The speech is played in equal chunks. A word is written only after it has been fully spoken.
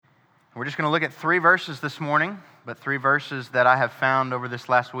We're just going to look at 3 verses this morning, but 3 verses that I have found over this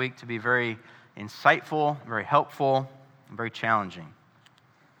last week to be very insightful, very helpful, and very challenging.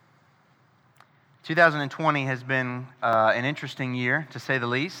 2020 has been an interesting year, to say the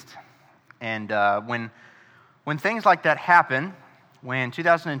least. And when things like that happen, when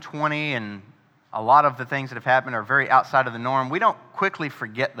 2020 and a lot of the things that have happened are very outside of the norm, we don't quickly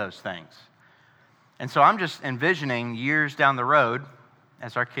forget those things. And so I'm just envisioning years down the road,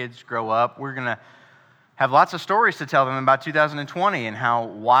 as our kids grow up, we're going to have lots of stories to tell them about 2020 and how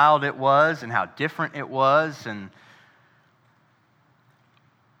wild it was and how different it was. And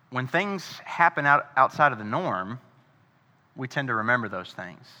when things happen outside of the norm, we tend to remember those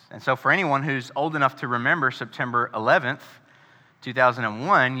things. And so for anyone who's old enough to remember September 11th,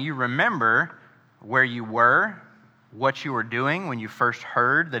 2001, you remember where you were, what you were doing when you first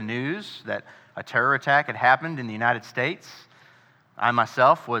heard the news that a terror attack had happened in the United States. I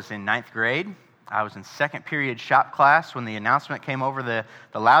myself was in 9th grade. I was in second period shop class when the announcement came over the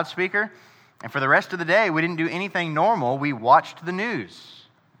loudspeaker. And for the rest of the day, we didn't do anything normal. We watched the news.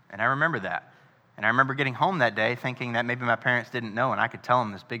 And I remember that. And I remember getting home that day thinking that maybe my parents didn't know and I could tell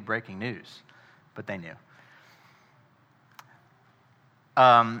them this big breaking news. But they knew.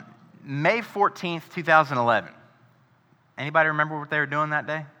 May 14th, 2011. Anybody remember what they were doing that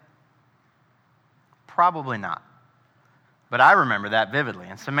day? Probably not. But I remember that vividly,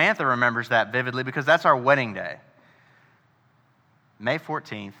 and Samantha remembers that vividly because that's our wedding day. May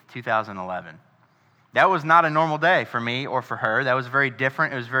 14th, 2011. That was not a normal day for me or for her. That was very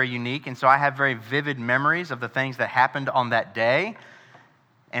different. It was very unique, and so I have very vivid memories of the things that happened on that day.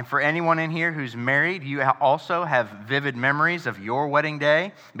 And for anyone in here who's married, you also have vivid memories of your wedding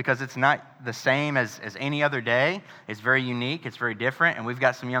day because it's not the same as any other day. It's very unique. It's very different. And we've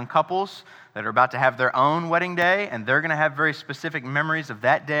got some young couples that are about to have their own wedding day, and they're going to have very specific memories of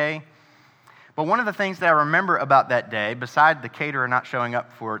that day. But one of the things that I remember about that day, beside the caterer not showing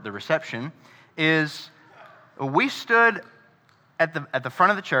up for the reception, is we stood at the front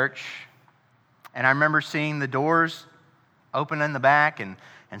of the church, and I remember seeing the doors open in the back and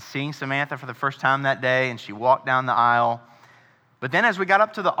seeing Samantha for the first time that day, and she walked down the aisle. But then as we got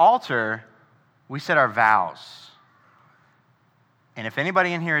up to the altar, we said our vows. And if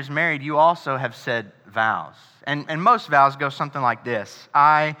anybody in here is married, you also have said vows. And most vows go something like this.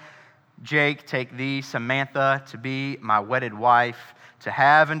 I, Jake, take thee, Samantha, to be my wedded wife, to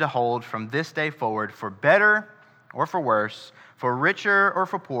have and to hold from this day forward, for better or for worse, for richer or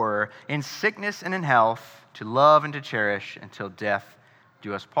for poorer, in sickness and in health, to love and to cherish until death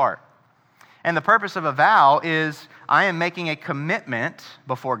do us part. And the purpose of a vow is I am making a commitment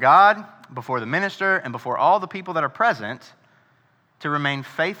before God, before the minister, and before all the people that are present to remain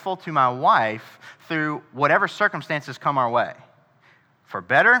faithful to my wife through whatever circumstances come our way, for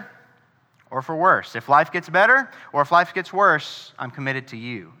better or for worse. If life gets better or if life gets worse, I'm committed to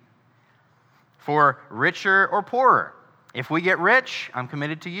you. For richer or poorer. If we get rich, I'm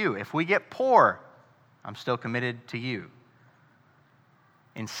committed to you. If we get poor, I'm still committed to you.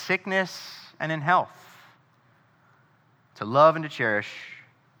 In sickness and in health, to love and to cherish,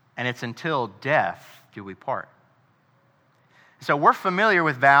 and it's until death do we part. So we're familiar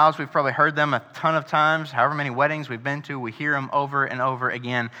with vows. We've probably heard them a ton of times. However many weddings we've been to, we hear them over and over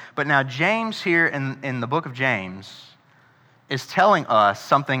again. But now James here in the book of James is telling us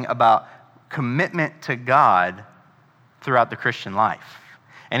something about commitment to God throughout the Christian life.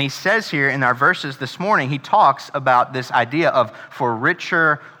 And he says here in our verses this morning, he talks about this idea of for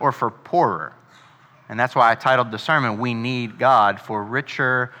richer or for poorer. And that's why I titled the sermon, We Need God for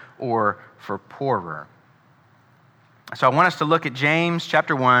Richer or for Poorer. So I want us to look at James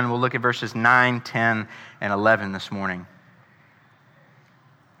chapter 1. We'll look at verses 9, 10, and 11 this morning.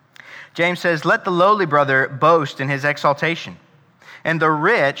 James says, Let the lowly brother boast in his exaltation, and the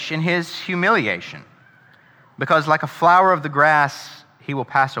rich in his humiliation, because like a flower of the grass, he will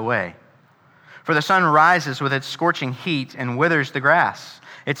pass away. For the sun rises with its scorching heat and withers the grass.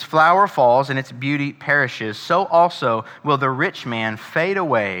 Its flower falls and its beauty perishes. So also will the rich man fade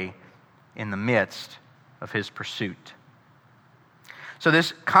away in the midst of his pursuit. So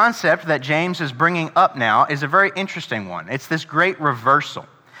this concept that James is bringing up now is a very interesting one. It's this great reversal.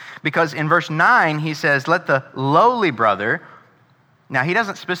 Because in verse 9, he says, Let the lowly brother, now he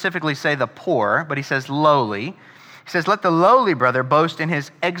doesn't specifically say the poor, but he says lowly. He says, Let the lowly brother boast in his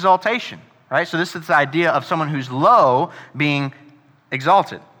exaltation. Right? So this is the idea of someone who's low being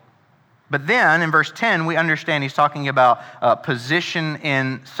exalted. But then in verse 10, we understand he's talking about position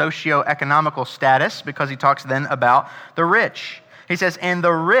in socioeconomical status because he talks then about the rich. He says, And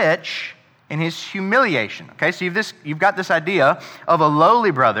the rich in his humiliation. Okay, so you've got this idea of a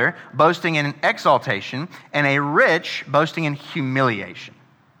lowly brother boasting in exaltation and a rich boasting in humiliation.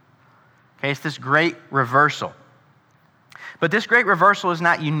 Okay, it's this great reversal. But this great reversal is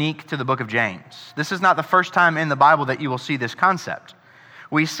not unique to the book of James. This is not the first time in the Bible that you will see this concept.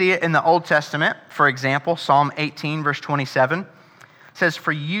 We see it in the Old Testament. For example, Psalm 18, verse 27 says,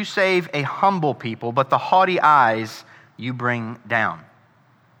 "For you save a humble people, but the haughty eyes you bring down."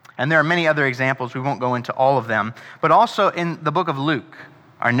 And there are many other examples. We won't go into all of them. But also in the book of Luke.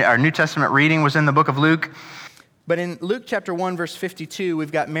 Our New Testament reading was in the book of Luke. But in Luke chapter 1, verse 52,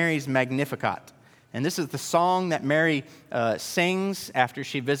 we've got Mary's Magnificat. And this is the song that Mary sings after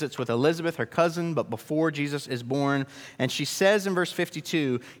she visits with Elizabeth, her cousin, but before Jesus is born. And she says in verse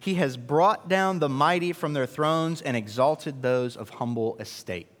 52, "He has brought down the mighty from their thrones and exalted those of humble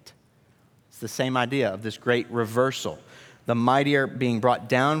estate." It's the same idea of this great reversal. The mighty are being brought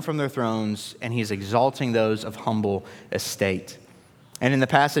down from their thrones, and he's exalting those of humble estate. And in the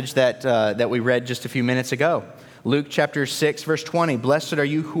passage that we read just a few minutes ago, Luke chapter 6, verse 20, "Blessed are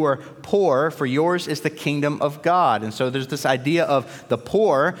you who are poor, for yours is the kingdom of God." And so there's this idea of the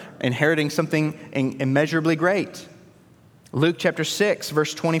poor inheriting something immeasurably great. Luke chapter 6,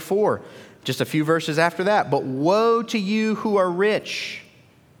 verse 24, just a few verses after that, "But woe to you who are rich,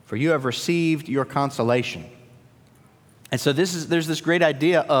 for you have received your consolation." And so there's this great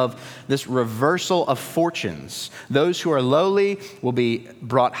idea of this reversal of fortunes. Those who are lowly will be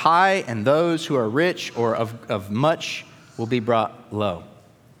brought high, and those who are rich or of much will be brought low.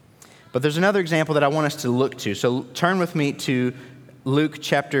 But there's another example that I want us to look to. So turn with me to Luke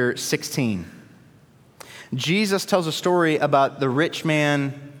chapter 16. Jesus tells a story about the rich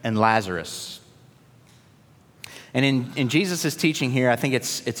man and Lazarus. And in Jesus' teaching here, I think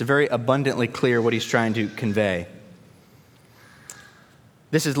it's very abundantly clear what he's trying to convey.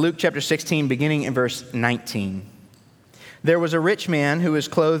 This is Luke chapter 16, beginning in verse 19. "There was a rich man who was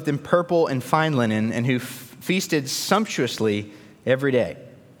clothed in purple and fine linen, and who feasted sumptuously every day.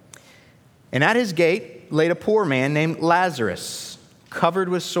 And at his gate laid a poor man named Lazarus, covered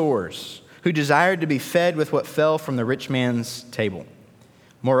with sores, who desired to be fed with what fell from the rich man's table.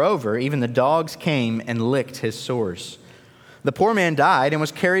 Moreover, even the dogs came and licked his sores. The poor man died and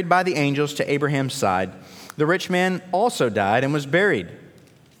was carried by the angels to Abraham's side. The rich man also died and was buried.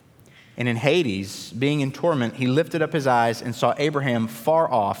 And in Hades, being in torment, he lifted up his eyes and saw Abraham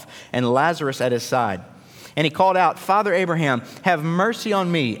far off and Lazarus at his side. And he called out, 'Father Abraham, have mercy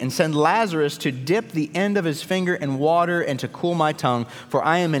on me, and send Lazarus to dip the end of his finger in water and to cool my tongue, for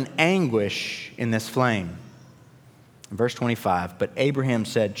I am in anguish in this flame.' Verse 25, but Abraham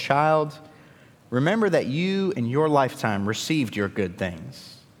said, 'Child, remember that you in your lifetime received your good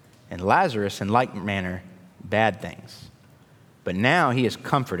things, and Lazarus in like manner bad things. But now he is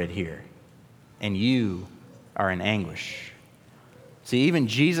comforted here, and you are in anguish.'" See, even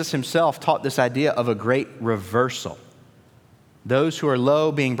Jesus himself taught this idea of a great reversal. Those who are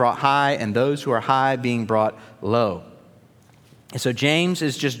low being brought high, and those who are high being brought low. And so James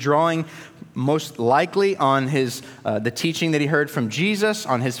is just drawing most likely on the teaching that he heard from Jesus,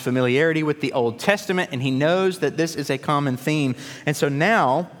 on his familiarity with the Old Testament, and he knows that this is a common theme. And so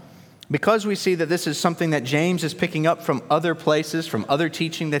now, because we see that this is something that James is picking up from other places, from other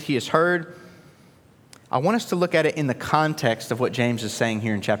teaching that he has heard, I want us to look at it in the context of what James is saying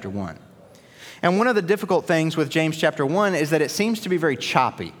here in chapter 1. And one of the difficult things with James chapter 1 is that it seems to be very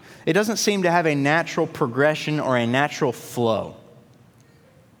choppy. It doesn't seem to have a natural progression or a natural flow.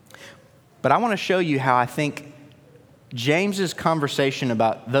 But I want to show you how I think James's conversation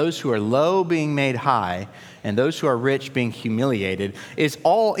about those who are low being made high and those who are rich being humiliated is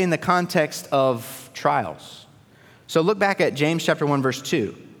all in the context of trials. So look back at James chapter 1, verse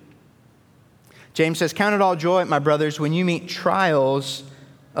 2. James says, "Count it all joy, my brothers, when you meet trials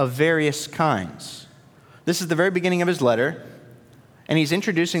of various kinds." This is the very beginning of his letter, and he's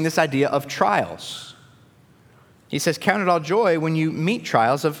introducing this idea of trials. He says, "Count it all joy when you meet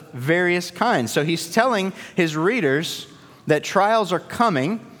trials of various kinds." So he's telling his readers that trials are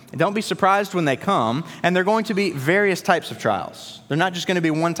coming. Don't be surprised when they come, and they're going to be various types of trials. They're not just going to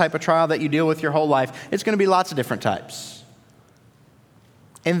be one type of trial that you deal with your whole life. It's going to be lots of different types.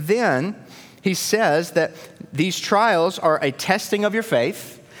 And then he says that these trials are a testing of your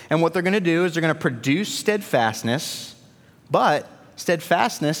faith, and what they're going to do is they're going to produce steadfastness, but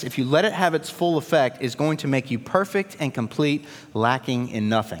steadfastness, if you let it have its full effect, is going to make you perfect and complete, lacking in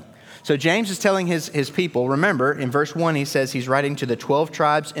nothing. So James is telling his people, remember, in verse 1, he says he's writing to the 12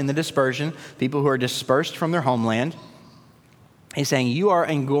 tribes in the dispersion, people who are dispersed from their homeland. He's saying, you are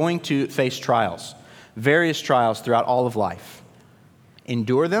going to face trials, various trials throughout all of life.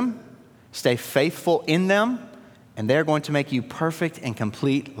 Endure them, Stay faithful in them, and they're going to make you perfect and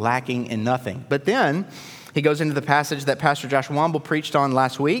complete, lacking in nothing. But then he goes into the passage that Pastor Josh Womble preached on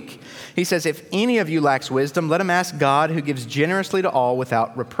last week. He says, if any of you lacks wisdom, let him ask God, who gives generously to all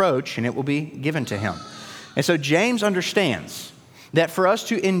without reproach, and it will be given to him. And so James understands that for us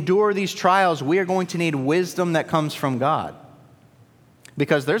to endure these trials, we are going to need wisdom that comes from God.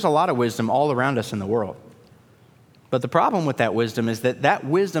 Because there's a lot of wisdom all around us in the world. But the problem with that wisdom is that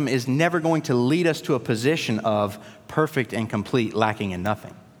wisdom is never going to lead us to a position of perfect and complete, lacking in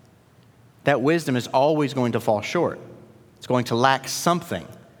nothing. That wisdom is always going to fall short. It's going to lack something.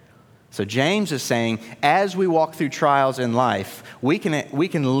 So James is saying, as we walk through trials in life, we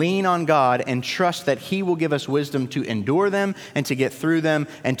can lean on God and trust that he will give us wisdom to endure them and to get through them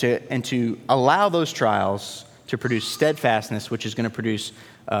and to allow those trials to produce steadfastness, which is going to produce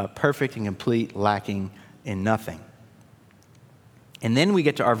perfect and complete, lacking in nothing. And then we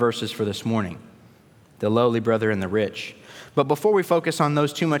get to our verses for this morning, the lowly brother and the rich. But before we focus on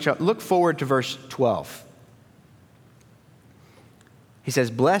those too much, look forward to verse 12. He says,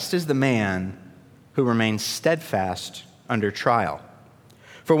 blessed is the man who remains steadfast under trial.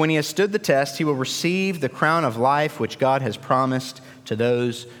 For when he has stood the test, he will receive the crown of life which God has promised to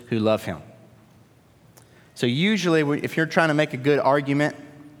those who love him. So usually, if you're trying to make a good argument,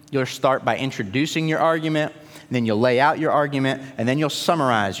 you'll start by introducing your argument, then you'll lay out your argument, and then you'll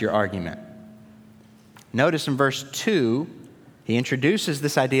summarize your argument. Notice in verse 2, he introduces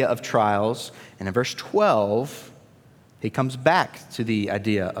this idea of trials, and in verse 12, he comes back to the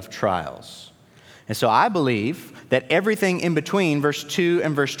idea of trials. And so I believe that everything in between verse 2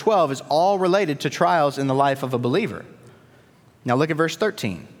 and verse 12 is all related to trials in the life of a believer. Now look at verse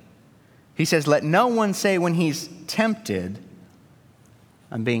 13. He says, let no one say when he's tempted,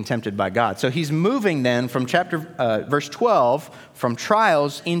 I'm being tempted by God. So he's moving then from verse 12, from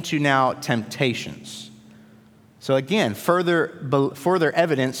trials into now temptations. So again, further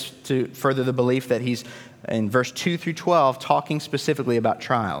evidence to further the belief that he's in verse 2 through 12 talking specifically about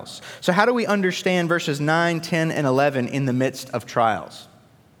trials. So how do we understand verses 9, 10, and 11 in the midst of trials?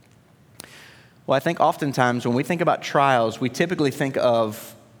 Well, I think oftentimes when we think about trials, we typically think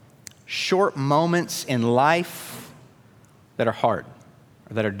of short moments in life that are hard,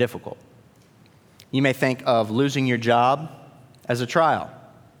 that are difficult. You may think of losing your job as a trial.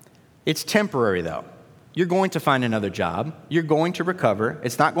 It's temporary, though. You're going to find another job. You're going to recover.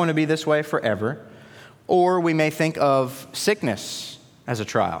 It's not going to be this way forever. Or we may think of sickness as a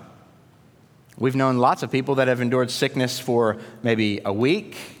trial. We've known lots of people that have endured sickness for maybe a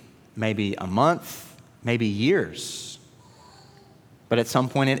week, maybe a month, maybe years. But at some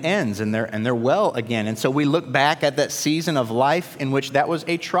point it ends and they're well again. And so we look back at that season of life in which that was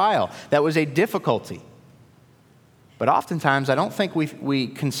a trial, that was a difficulty. But oftentimes I don't think we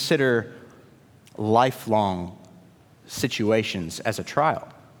consider lifelong situations as a trial.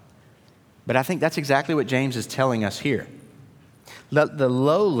 But I think that's exactly what James is telling us here. Let the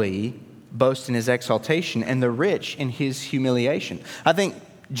lowly boast in his exaltation and the rich in his humiliation. I think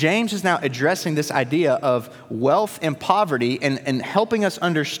James is now addressing this idea of wealth and poverty and helping us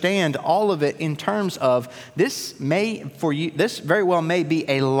understand all of it in terms of this very well may be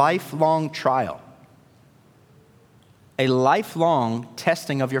a lifelong trial, a lifelong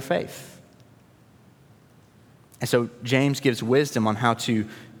testing of your faith. And so James gives wisdom on how to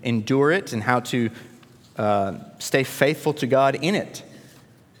endure it and how to stay faithful to God in it.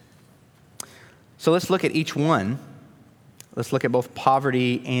 So let's look at each one. Let's look at both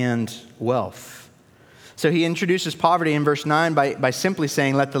poverty and wealth. So he introduces poverty in verse 9 by simply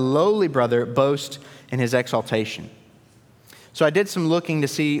saying, let the lowly brother boast in his exaltation. So I did some looking to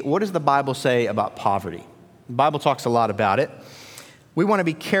see, what does the Bible say about poverty? The Bible talks a lot about it. We want to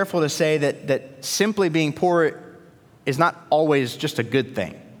be careful to say that simply being poor is not always just a good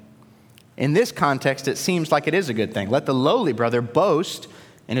thing. In this context, it seems like it is a good thing. Let the lowly brother boast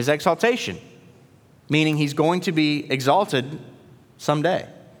in his exaltation, meaning he's going to be exalted someday.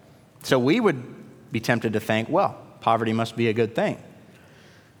 So we would be tempted to think, well, poverty must be a good thing.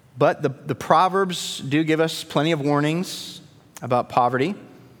 But the Proverbs do give us plenty of warnings about poverty.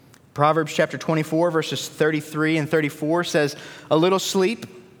 Proverbs chapter 24, verses 33 and 34 says, a little sleep,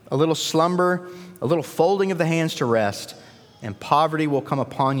 a little slumber, a little folding of the hands to rest, and poverty will come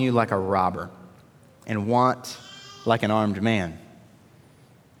upon you like a robber, and want like an armed man.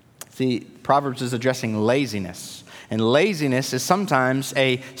 See, Proverbs is addressing laziness. And laziness is sometimes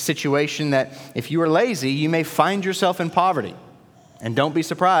a situation that if you are lazy, you may find yourself in poverty. And don't be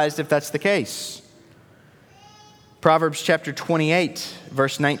surprised if that's the case. Proverbs chapter 28,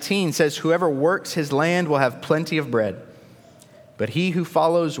 verse 19 says, whoever works his land will have plenty of bread, but he who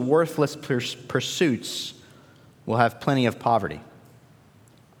follows worthless pursuits will have plenty of poverty.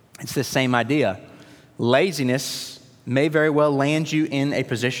 It's the same idea. Laziness may very well land you in a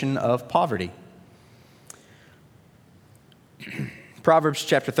position of poverty. Proverbs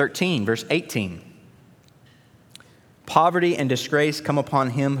chapter 13, verse 18. Poverty and disgrace come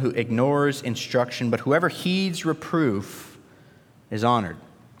upon him who ignores instruction, but whoever heeds reproof is honored.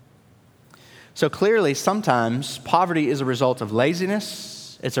 So clearly, sometimes poverty is a result of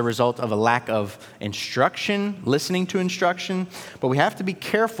laziness. It's a result of a lack of instruction, listening to instruction. But we have to be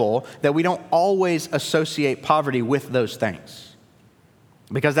careful that we don't always associate poverty with those things,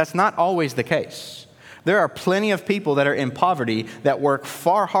 because that's not always the case. There are plenty of people that are in poverty that work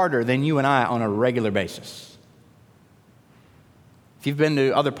far harder than you and I on a regular basis. If you've been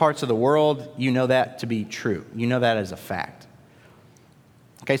to other parts of the world, you know that to be true. You know that as a fact.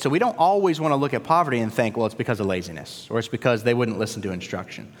 Okay, so we don't always want to look at poverty and think, well, it's because of laziness, or it's because they wouldn't listen to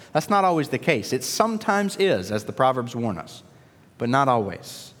instruction. That's not always the case. It sometimes is, as the Proverbs warn us, but not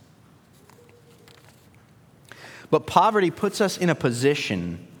always. But poverty puts us in a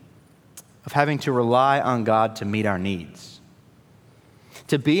position of having to rely on God to meet our needs.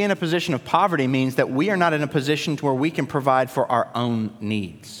 To be in a position of poverty means that we are not in a position to where we can provide for our own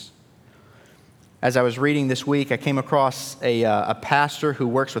needs. As I was reading this week, I came across a pastor who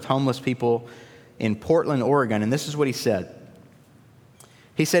works with homeless people in Portland, Oregon, and this is what he said.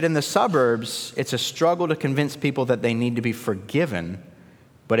 He said, in the suburbs, it's a struggle to convince people that they need to be forgiven,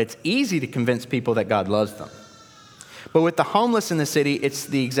 but it's easy to convince people that God loves them. But with the homeless in the city, it's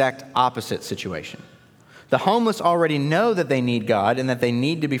the exact opposite situation. The homeless already know that they need God and that they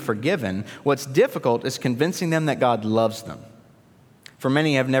need to be forgiven. What's difficult is convincing them that God loves them. For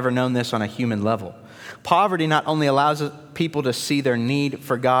many have never known this on a human level. Poverty not only allows people to see their need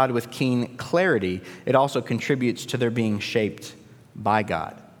for God with keen clarity, it also contributes to their being shaped by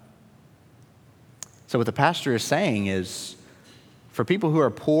God. So what the pastor is saying is, for people who are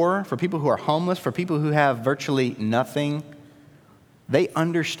poor, for people who are homeless, for people who have virtually nothing, they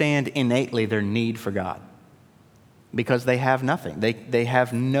understand innately their need for God because they have nothing. They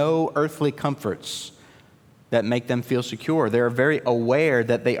have no earthly comforts that make them feel secure. They're very aware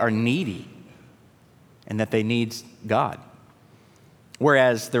that they are needy and that they need God.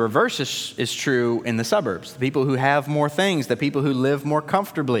 Whereas the reverse is true in the suburbs. The people who have more things, the people who live more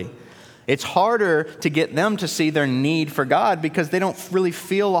comfortably. It's harder to get them to see their need for God because they don't really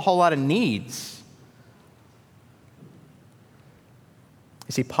feel a whole lot of needs.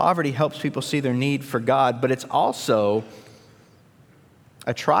 You see, poverty helps people see their need for God, but it's also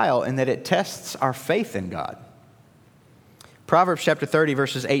a trial in that it tests our faith in God. Proverbs chapter 30,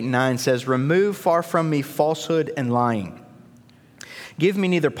 verses 8 and 9 says, remove far from me falsehood and lying. Give me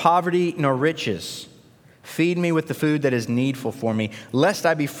neither poverty nor riches. Feed me with the food that is needful for me, lest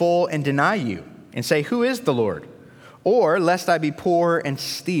I be full and deny you and say, who is the Lord? Or lest I be poor and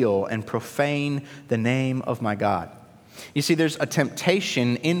steal and profane the name of my God. You see, there's a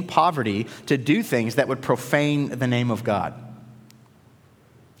temptation in poverty to do things that would profane the name of God,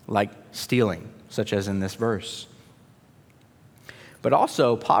 like stealing, such as in this verse. But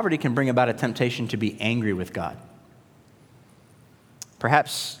also, poverty can bring about a temptation to be angry with God.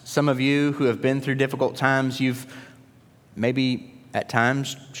 Perhaps some of you who have been through difficult times, you've maybe at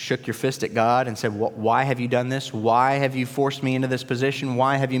times shook your fist at God and said, why have you done this? Why have you forced me into this position?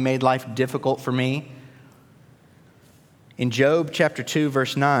 Why have you made life difficult for me? In Job chapter 2,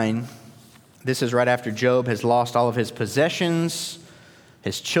 verse 9, this is right after Job has lost all of his possessions.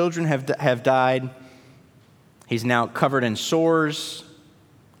 His children have died. He's now covered in sores.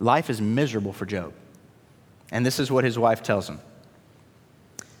 Life is miserable for Job. And this is what his wife tells him.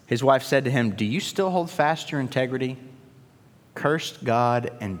 His wife said to him, do you still hold fast your integrity? Curse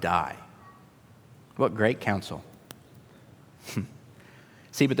God and die. What great counsel.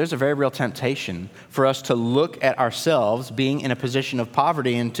 See, but there's a very real temptation for us to look at ourselves being in a position of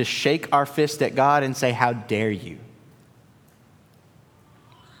poverty and to shake our fist at God and say, how dare you?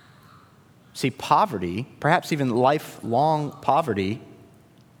 See, poverty, perhaps even lifelong poverty,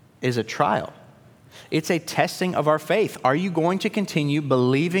 is a trial. It's a testing of our faith. Are you going to continue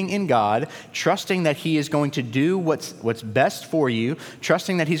believing in God, trusting that He is going to do what's best for you,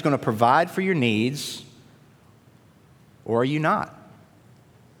 trusting that He's going to provide for your needs, or are you not?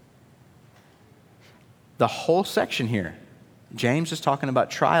 The whole section here, James is talking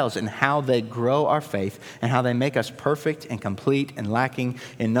about trials and how they grow our faith and how they make us perfect and complete and lacking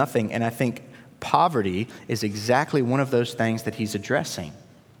in nothing. And I think poverty is exactly one of those things that he's addressing.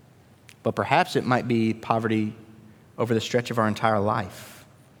 But perhaps it might be poverty over the stretch of our entire life.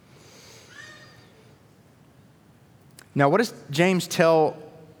 Now, what does James tell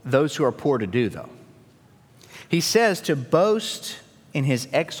those who are poor to do, though? He says to boast in his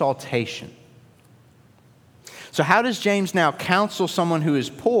exaltation. So how does James now counsel someone who is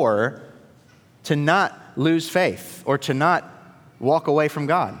poor to not lose faith or to not walk away from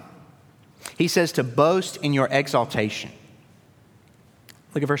God? He says to boast in your exaltation.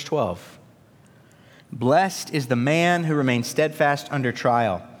 Look at verse 12. Blessed is the man who remains steadfast under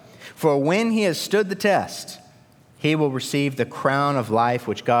trial, for when he has stood the test, he will receive the crown of life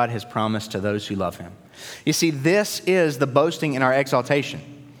which God has promised to those who love him. You see, this is the boasting in our exaltation,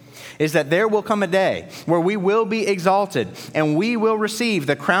 is that there will come a day where we will be exalted and we will receive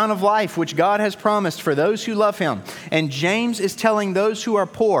the crown of life which God has promised for those who love him. And James is telling those who are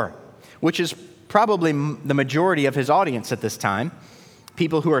poor, which is probably the majority of his audience at this time,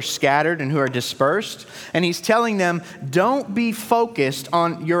 people who are scattered and who are dispersed. And he's telling them, don't be focused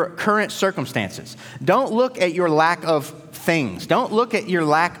on your current circumstances. Don't look at your lack of things. Don't look at your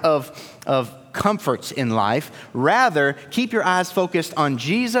lack of comforts in life. Rather, keep your eyes focused on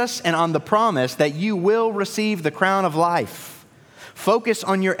Jesus and on the promise that you will receive the crown of life. Focus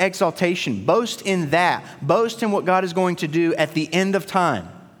on your exaltation. Boast in that. Boast in what God is going to do at the end of time.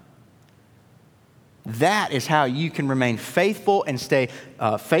 That is how you can remain faithful and stay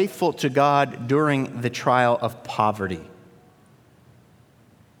faithful to God during the trial of poverty.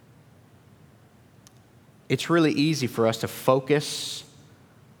 It's really easy for us to focus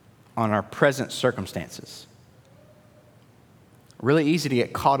on our present circumstances. Really easy to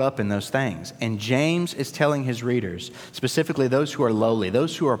get caught up in those things. And James is telling his readers, specifically those who are lowly,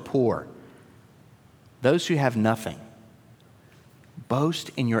 those who are poor, those who have nothing,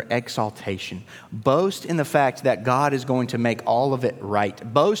 boast in your exaltation. Boast in the fact that God is going to make all of it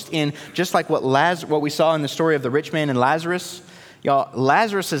right. Boast in, just like what we saw in the story of the rich man and Lazarus. Y'all,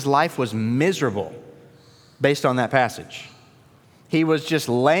 Lazarus' life was miserable based on that passage. He was just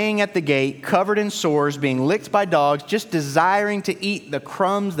laying at the gate, covered in sores, being licked by dogs, just desiring to eat the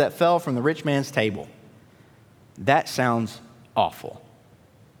crumbs that fell from the rich man's table. That sounds awful.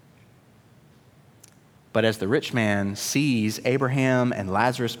 But as the rich man sees Abraham and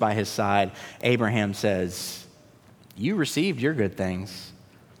Lazarus by his side, Abraham says, you received your good things.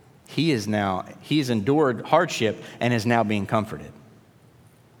 He has endured hardship and is now being comforted.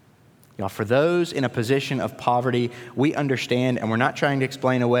 Y'all, for those in a position of poverty, we understand, and we're not trying to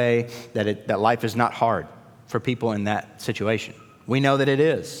explain away that life is not hard for people in that situation. We know that it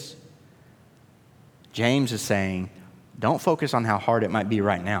is. James is saying, don't focus on how hard it might be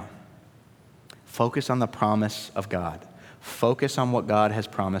right now. Focus on the promise of God. Focus on what God has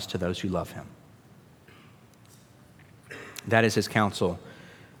promised to those who love him. That is his counsel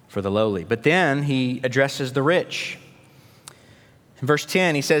for the lowly. But then he addresses the rich. In verse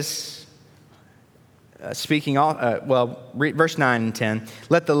 10, he says, verse 9 and 10,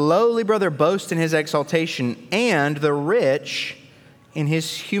 let the lowly brother boast in his exaltation and the rich in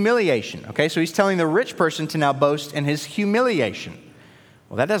his humiliation. Okay, so he's telling the rich person to now boast in his humiliation.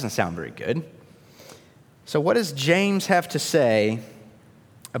 Well, that doesn't sound very good. So what does James have to say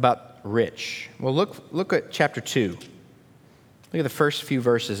about rich? Well, look at chapter 2. Look at the first few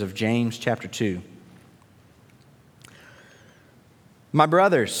verses of James chapter 2. My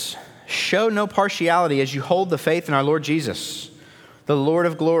brothers, show no partiality as you hold the faith in our Lord Jesus, the Lord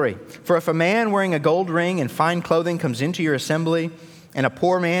of glory. For if a man wearing a gold ring and fine clothing comes into your assembly, and a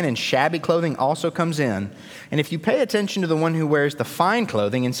poor man in shabby clothing also comes in, and if you pay attention to the one who wears the fine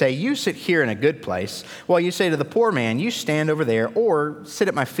clothing and say, you sit here in a good place, while you say to the poor man, you stand over there, or sit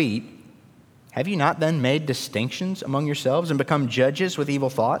at my feet, have you not then made distinctions among yourselves and become judges with evil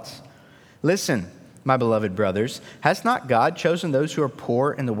thoughts? Listen, my beloved brothers, has not God chosen those who are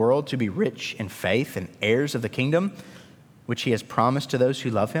poor in the world to be rich in faith and heirs of the kingdom, which he has promised to those who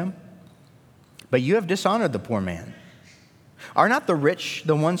love him? But you have dishonored the poor man. Are not the rich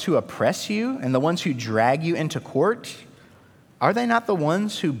the ones who oppress you and the ones who drag you into court? Are they not the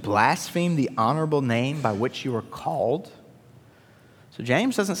ones who blaspheme the honorable name by which you are called? So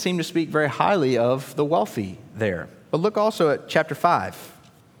James doesn't seem to speak very highly of the wealthy there. But look also at chapter 5,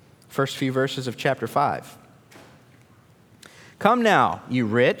 first few verses of chapter 5. Come now, you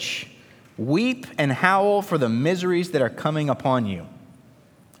rich, weep and howl for the miseries that are coming upon you.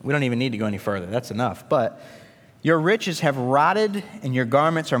 We don't even need to go any further. That's enough. But your riches have rotted, and your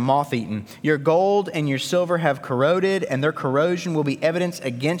garments are moth-eaten. Your gold and your silver have corroded, and their corrosion will be evidence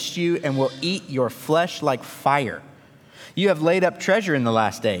against you and will eat your flesh like fire. You have laid up treasure in the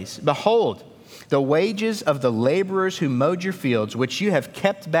last days. Behold, the wages of the laborers who mowed your fields, which you have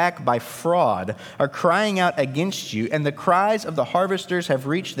kept back by fraud, are crying out against you, and the cries of the harvesters have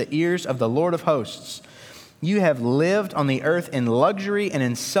reached the ears of the Lord of hosts. You have lived on the earth in luxury and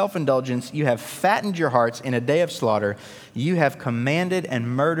in self-indulgence. You have fattened your hearts in a day of slaughter. You have commanded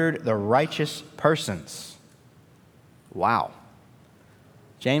and murdered the righteous persons. Wow.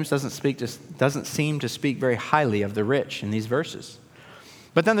 James doesn't seem to speak very highly of the rich in these verses.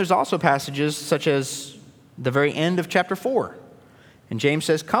 But then there's also passages such as the very end of chapter 4. And James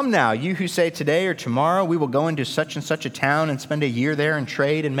says, "Come now, you who say today or tomorrow we will go into such and such a town and spend a year there and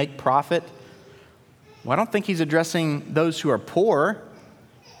trade and make profit." Well, I don't think he's addressing those who are poor.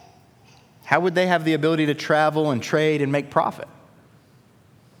 How would they have the ability to travel and trade and make profit?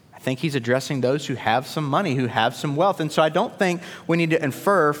 I think he's addressing those who have some money, who have some wealth. And so I don't think we need to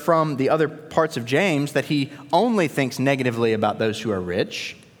infer from the other parts of James that he only thinks negatively about those who are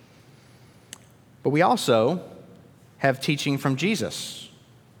rich. But we also have teaching from Jesus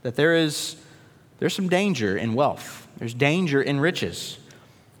that there's some danger in wealth. There's danger in riches.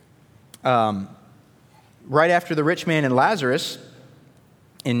 Right after the rich man and Lazarus,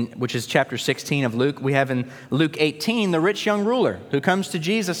 which is chapter 16 of Luke, we have in Luke 18 the rich young ruler who comes to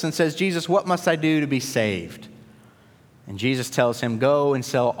Jesus and says, "Jesus, what must I do to be saved?" And Jesus tells him, "Go and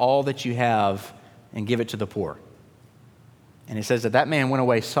sell all that you have and give it to the poor." And he says that man went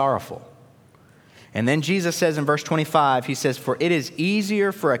away sorrowful. And then Jesus says in verse 25, he says, "For it is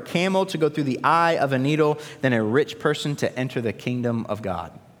easier for a camel to go through the eye of a needle than a rich person to enter the kingdom of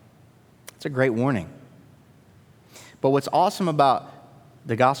God." It's a great warning. But what's awesome about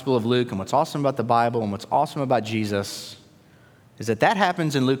the Gospel of Luke and what's awesome about the Bible and what's awesome about Jesus is that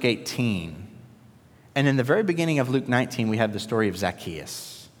happens in Luke 18. And in the very beginning of Luke 19, we have the story of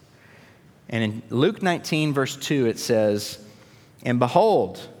Zacchaeus. And in Luke 19, verse 2, it says, "And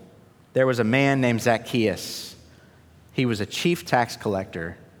behold, there was a man named Zacchaeus. He was a chief tax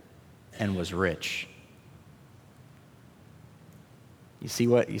collector and was rich." You see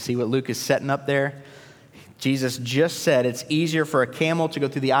what Luke is setting up there? Jesus just said it's easier for a camel to go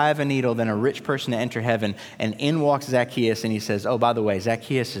through the eye of a needle than a rich person to enter heaven. And in walks Zacchaeus, and he says, "Oh, by the way,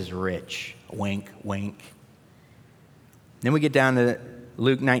 Zacchaeus is rich." Wink, wink. Then we get down to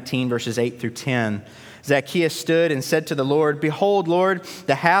Luke 19, verses 8 through 10. "Zacchaeus stood and said to the Lord, 'Behold, Lord,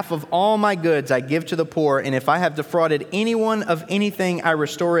 the half of all my goods I give to the poor, and if I have defrauded anyone of anything, I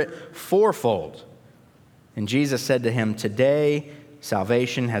restore it fourfold.' And Jesus said to him, 'Today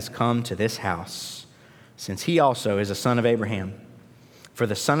salvation has come to this house, since he also is a son of Abraham. For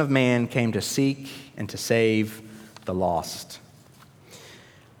the Son of Man came to seek and to save the lost.'"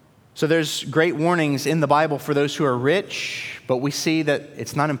 So there's great warnings in the Bible for those who are rich, but we see that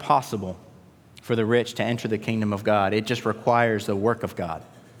it's not impossible for the rich to enter the kingdom of God. It just requires the work of God,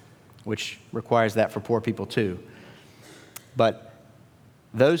 which requires that for poor people too. But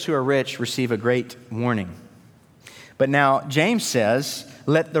those who are rich receive a great warning. But now James says,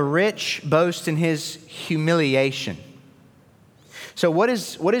 "Let the rich boast in his humiliation." So what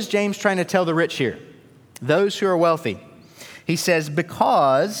is James trying to tell the rich here? Those who are wealthy. He says,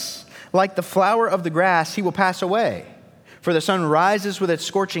 "Because like the flower of the grass, he will pass away. For the sun rises with its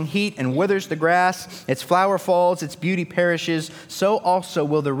scorching heat and withers the grass. Its flower falls, its beauty perishes. So also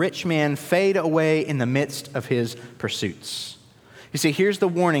will the rich man fade away in the midst of his pursuits." You see, here's the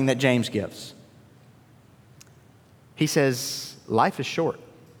warning that James gives. He says, life is short.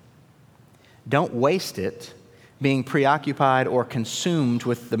 Don't waste it being preoccupied or consumed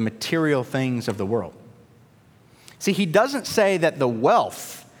with the material things of the world. See, he doesn't say that the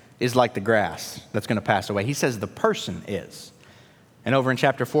wealth is like the grass that's going to pass away. He says the person is. And over in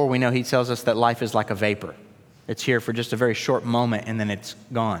chapter 4, we know he tells us that life is like a vapor. It's here for just a very short moment and then it's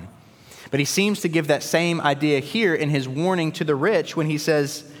gone. But he seems to give that same idea here in his warning to the rich when he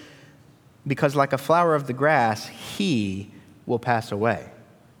says, "Because like a flower of the grass, he will pass away.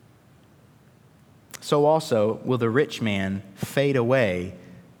 So also will the rich man fade away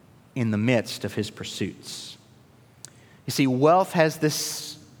in the midst of his pursuits." You see, wealth has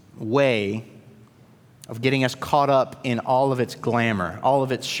this way of getting us caught up in all of its glamour, all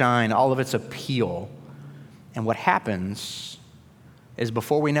of its shine, all of its appeal. And what happens is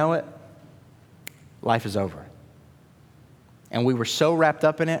before we know it, life is over. And we were so wrapped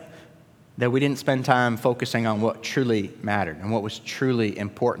up in it that we didn't spend time focusing on what truly mattered and what was truly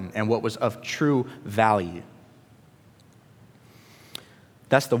important and what was of true value.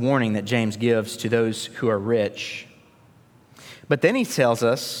 That's the warning that James gives to those who are rich. But then he tells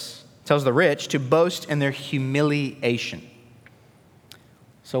the rich to boast in their humiliation.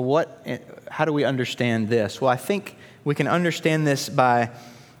 So how do we understand this? Well, I think we can understand this by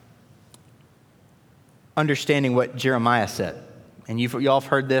understanding what Jeremiah said. And you all have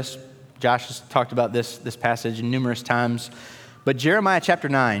heard this. Josh has talked about this passage numerous times. But Jeremiah chapter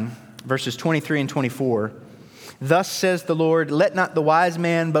 9, verses 23 and 24 Thus says the Lord, let not the wise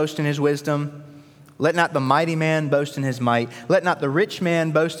man boast in his wisdom. Let not the mighty man boast in his might. Let not the rich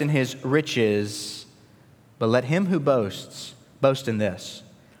man boast in his riches. But let him who boasts, boast in this,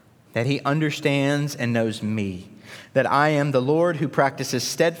 that he understands and knows me, that I am the Lord who practices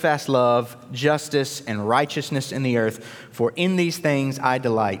steadfast love, justice, and righteousness in the earth. For in these things I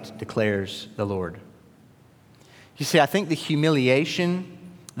delight, declares the Lord. You see, I think the humiliation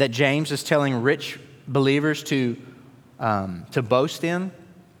that James is telling rich believers to boast in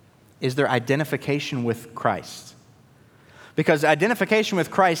is their identification with Christ. Because identification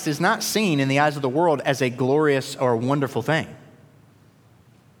with Christ is not seen in the eyes of the world as a glorious or wonderful thing.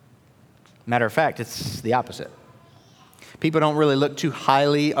 Matter of fact, it's the opposite. People don't really look too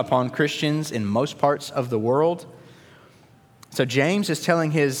highly upon Christians in most parts of the world. So James is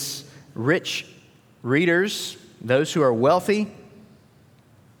telling his rich readers, those who are wealthy,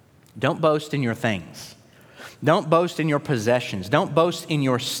 don't boast in your things. Don't boast in your possessions. Don't boast in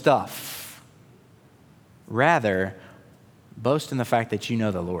your stuff. Rather, boast in the fact that you know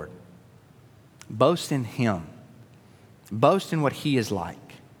the Lord. Boast in Him. Boast in what He is like.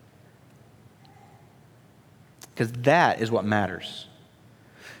 Because that is what matters.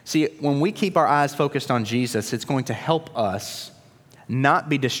 See, when we keep our eyes focused on Jesus, it's going to help us not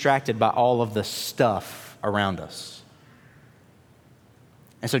be distracted by all of the stuff around us.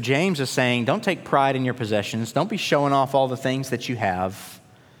 And so James is saying, don't take pride in your possessions. Don't be showing off all the things that you have.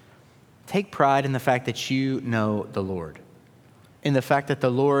 Take pride in the fact that you know the Lord. In the fact that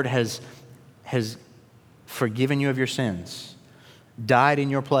the Lord has forgiven you of your sins, died in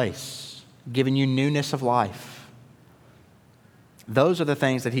your place, given you newness of life. Those are the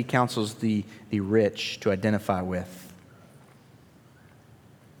things that he counsels the rich to identify with.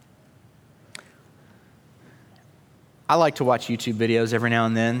 I like to watch YouTube videos every now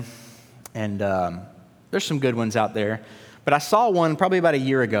and then, and there's some good ones out there. But I saw one probably about a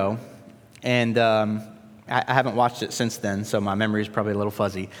year ago, and I haven't watched it since then, so my memory is probably a little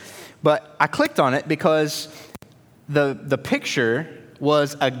fuzzy. But I clicked on it because the picture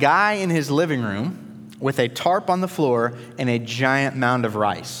was a guy in his living room with a tarp on the floor and a giant mound of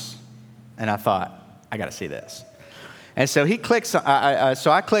rice. And I thought, I got to see this. And so he clicks. So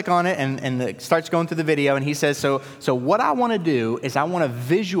I click on it, and it starts going through the video. And he says, "So what I want to do is I want to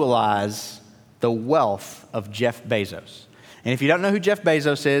visualize the wealth of Jeff Bezos." And if you don't know who Jeff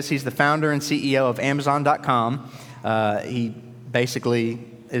Bezos is, he's the founder and CEO of Amazon.com. He basically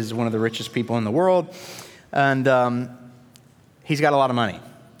is one of the richest people in the world, and he's got a lot of money.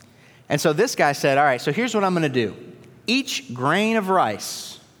 And so this guy said, "All right, so here's what I'm going to do. Each grain of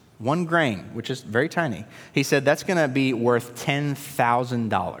rice." 1 grain, which is very tiny. He said, that's going to be worth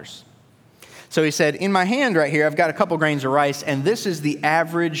 $10,000. So he said, in my hand right here, I've got a couple grains of rice, and this is the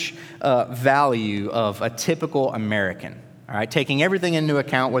average value of a typical American. All right, taking everything into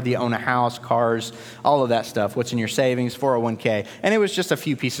account, whether you own a house, cars, all of that stuff, what's in your savings, 401k. And it was just a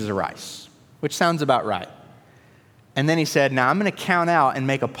few pieces of rice, which sounds about right. And then he said, now I'm going to count out and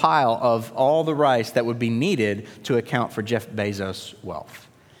make a pile of all the rice that would be needed to account for Jeff Bezos' wealth.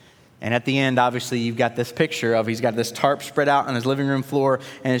 And at the end, obviously, you've got this picture of he's got this tarp spread out on his living room floor,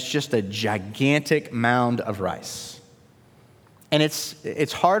 and it's just a gigantic mound of rice. And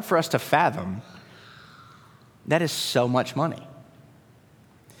it's hard for us to fathom. That is so much money.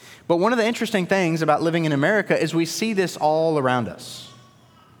 But one of the interesting things about living in America is we see this all around us.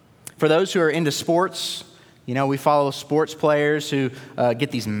 For those who are into sports, you know, we follow sports players who get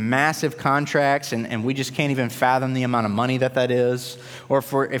these massive contracts, and we just can't even fathom the amount of money that is. Or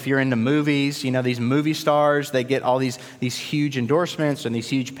if you're into movies, you know, these movie stars, they get all these huge endorsements and these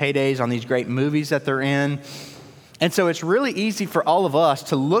huge paydays on these great movies that they're in. And so it's really easy for all of us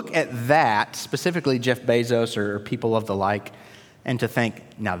to look at that, specifically Jeff Bezos or people of the like, and to think,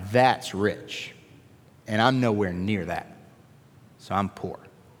 now that's rich. And I'm nowhere near that. So I'm poor.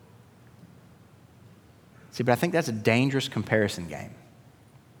 See, but I think that's a dangerous comparison game.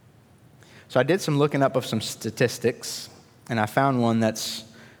 So I did some looking up of some statistics, and I found one that's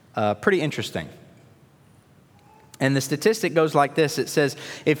pretty interesting. And the statistic goes like this. It says,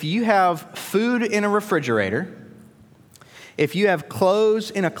 if you have food in a refrigerator, if you have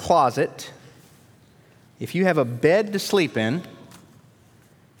clothes in a closet, if you have a bed to sleep in,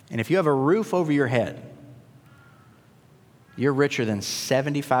 and if you have a roof over your head, you're richer than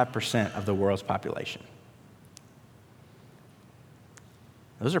 75% of the world's population.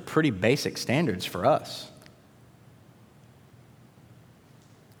 Those are pretty basic standards for us.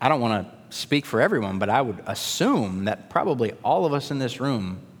 I don't want to speak for everyone, but I would assume that probably all of us in this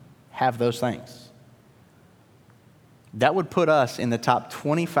room have those things. That would put us in the top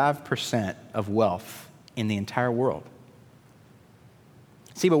 25% of wealth in the entire world.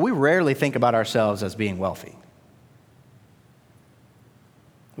 See, but we rarely think about ourselves as being wealthy.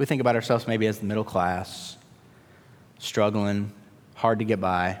 We think about ourselves maybe as the middle class, struggling, hard to get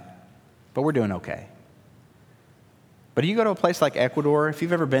by, but we're doing okay. But if you go to a place like Ecuador, if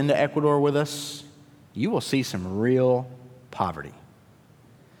you've ever been to Ecuador with us, you will see some real poverty.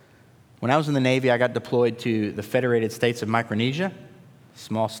 When I was in the Navy, I got deployed to the Federated States of Micronesia,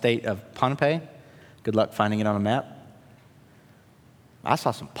 small state of Pohnpei. Good luck finding it on a map. I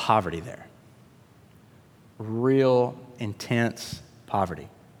saw some poverty there. Real intense poverty.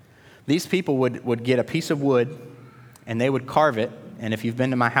 These people would get a piece of wood and they would carve it. And if you've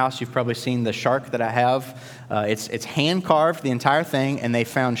been to my house, you've probably seen the shark that I have. It's hand carved, the entire thing, and they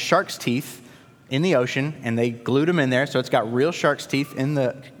found shark's teeth in the ocean, and they glued them in there, so it's got real shark's teeth in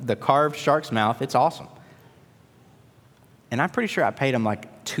the carved shark's mouth. It's awesome. And I'm pretty sure I paid them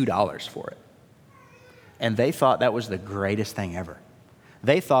like $2 for it. And they thought that was the greatest thing ever.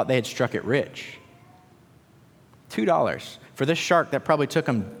 They thought they had struck it rich. $2 for this shark that probably took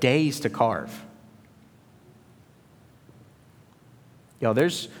them days to carve.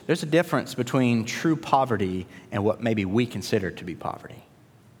 There's a difference between true poverty and what maybe we consider to be poverty.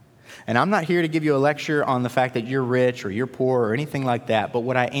 And I'm not here to give you a lecture on the fact that you're rich or you're poor or anything like that, but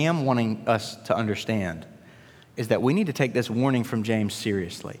what I am wanting us to understand is that we need to take this warning from James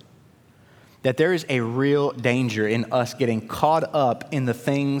seriously. That there is a real danger in us getting caught up in the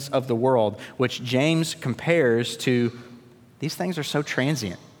things of the world, which James compares to, these things are so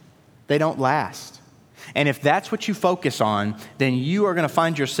transient. They don't last. And if that's what you focus on, then you are going to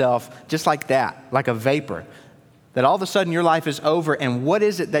find yourself just like that, like a vapor. That all of a sudden your life is over, and what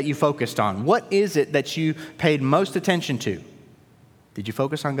is it that you focused on? What is it that you paid most attention to? Did you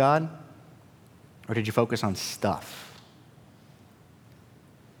focus on God? Or did you focus on stuff?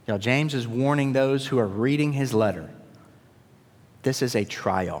 James is warning those who are reading his letter. This is a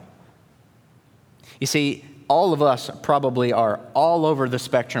trial. You see, all of us probably are all over the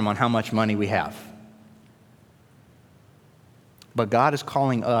spectrum on how much money we have. But God is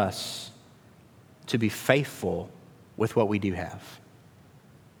calling us to be faithful with what we do have.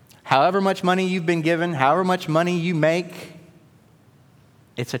 However much money you've been given, however much money you make,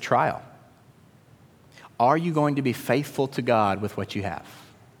 it's a trial. Are you going to be faithful to God with what you have?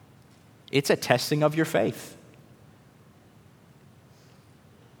 It's a testing of your faith.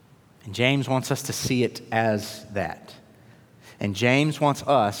 And James wants us to see it as that. And James wants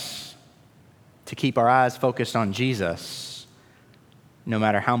us to keep our eyes focused on Jesus, no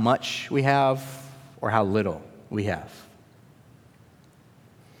matter how much we have or how little we have.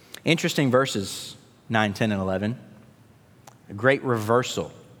 Interesting verses 9, 10, and 11. A great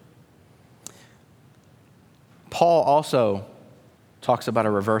reversal. Paul also talks about a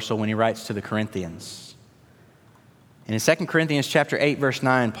reversal when he writes to the Corinthians. And in 2 Corinthians chapter 8, verse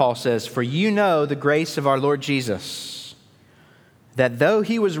 9, Paul says, "For you know the grace of our Lord Jesus, that though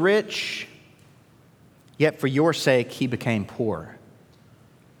he was rich, yet for your sake he became poor,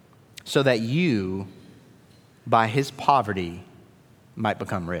 so that you, by his poverty, might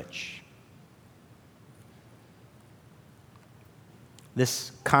become rich."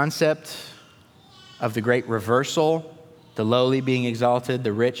 This concept of the great reversal, the lowly being exalted,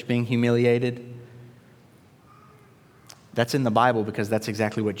 the rich being humiliated, that's in the Bible because that's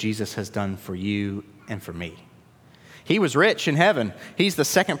exactly what Jesus has done for you and for me. He was rich in heaven. He's the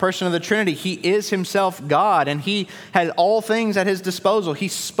second person of the Trinity. He is himself God, and he had all things at his disposal. He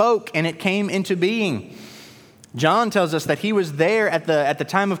spoke, and it came into being. John tells us that he was there at the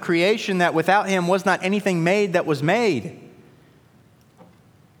time of creation, that without him was not anything made that was made.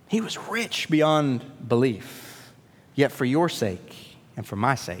 He was rich beyond belief. Yet for your sake and for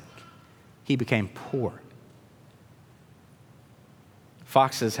my sake, he became poor.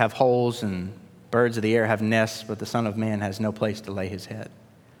 Foxes have holes and birds of the air have nests, but the Son of Man has no place to lay his head.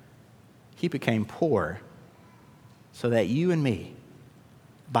 He became poor so that you and me,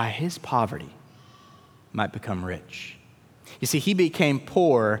 by his poverty, might become rich. You see, he became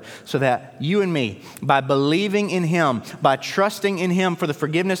poor so that you and me, by believing in him, by trusting in him for the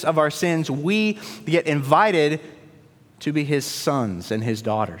forgiveness of our sins, we get invited to be his sons and his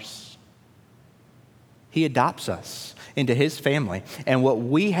daughters. He adopts us into his family. And what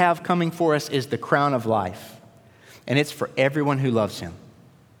we have coming for us is the crown of life. And it's for everyone who loves him.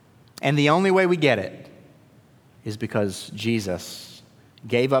 And the only way we get it is because Jesus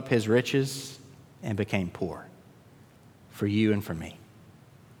gave up his riches and became poor for you and for me.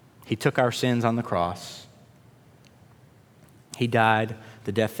 He took our sins on the cross. He died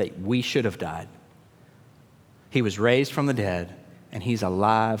the death that we should have died. He was raised from the dead, and he's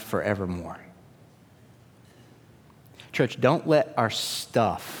alive forevermore. Church, don't let our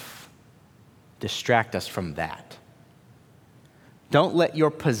stuff distract us from that. Don't let your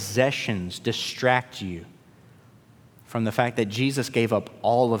possessions distract you from the fact that Jesus gave up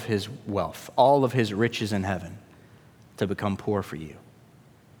all of his wealth, all of his riches in heaven to become poor for you.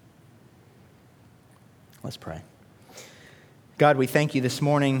 Let's pray. God, we thank you this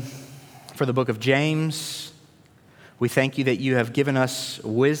morning for the book of James. We thank you that you have given us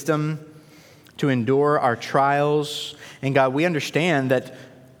wisdom to endure our trials. And God, we understand that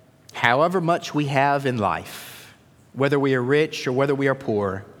however much we have in life, whether we are rich or whether we are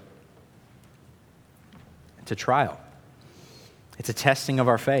poor, it's a trial. It's a testing of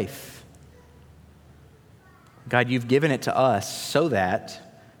our faith. God, you've given it to us so that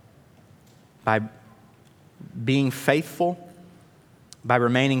by being faithful, by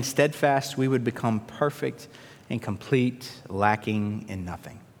remaining steadfast, we would become perfect and complete, lacking in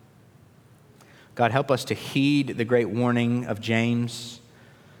nothing. God, help us to heed the great warning of James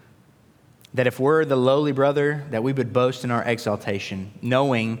that if we're the lowly brother, that we would boast in our exaltation,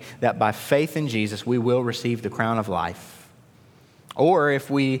 knowing that by faith in Jesus, we will receive the crown of life. Or if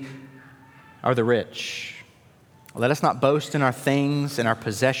we are the rich, let us not boast in our things and our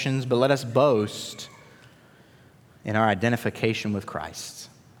possessions, but let us boast in our identification with Christ.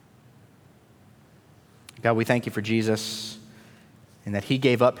 God, we thank you for Jesus and that he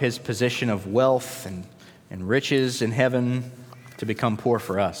gave up his position of wealth and riches in heaven to become poor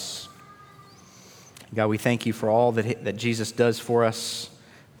for us. God, we thank you for all that Jesus does for us,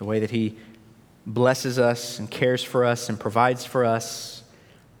 the way that he blesses us and cares for us and provides for us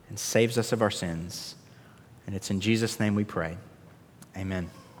and saves us of our sins. And it's in Jesus' name we pray. Amen.